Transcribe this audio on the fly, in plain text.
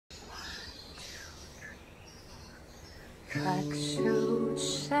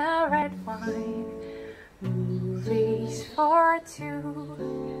Tracksuits and red wine, movies for two.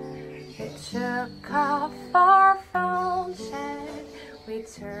 It took off our phones and we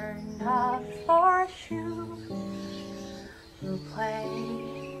turned off our shoes. We'll play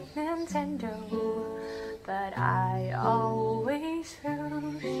Nintendo, but I always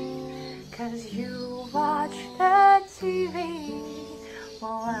lose, 'cause you watch the TV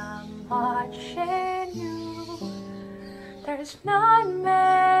while I'm watching you. There's not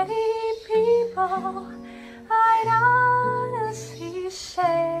many people I'd honestly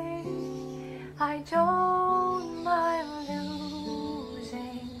say I don't mind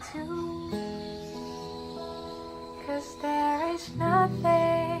losing to, 'cause there is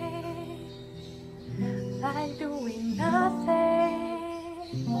nothing like doing nothing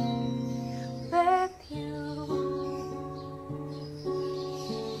with you.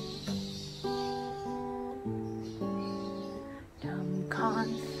 Dumb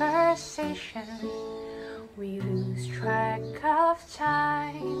conversation, we lose track of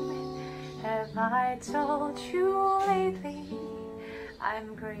time. Have I told you lately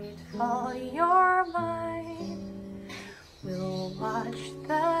I'm grateful you're mine? We'll watch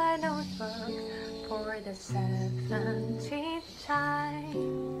The Notebook for the 17th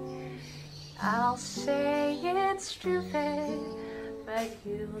time. I'll say it's stupid, but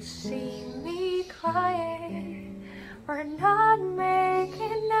you'll see me crying. We're not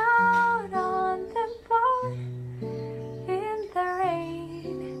making out on the boat in the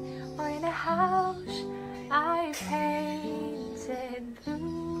rain, or in a house I painted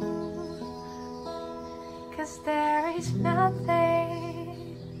blue, 'cause there is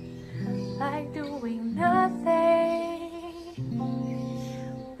nothing like doing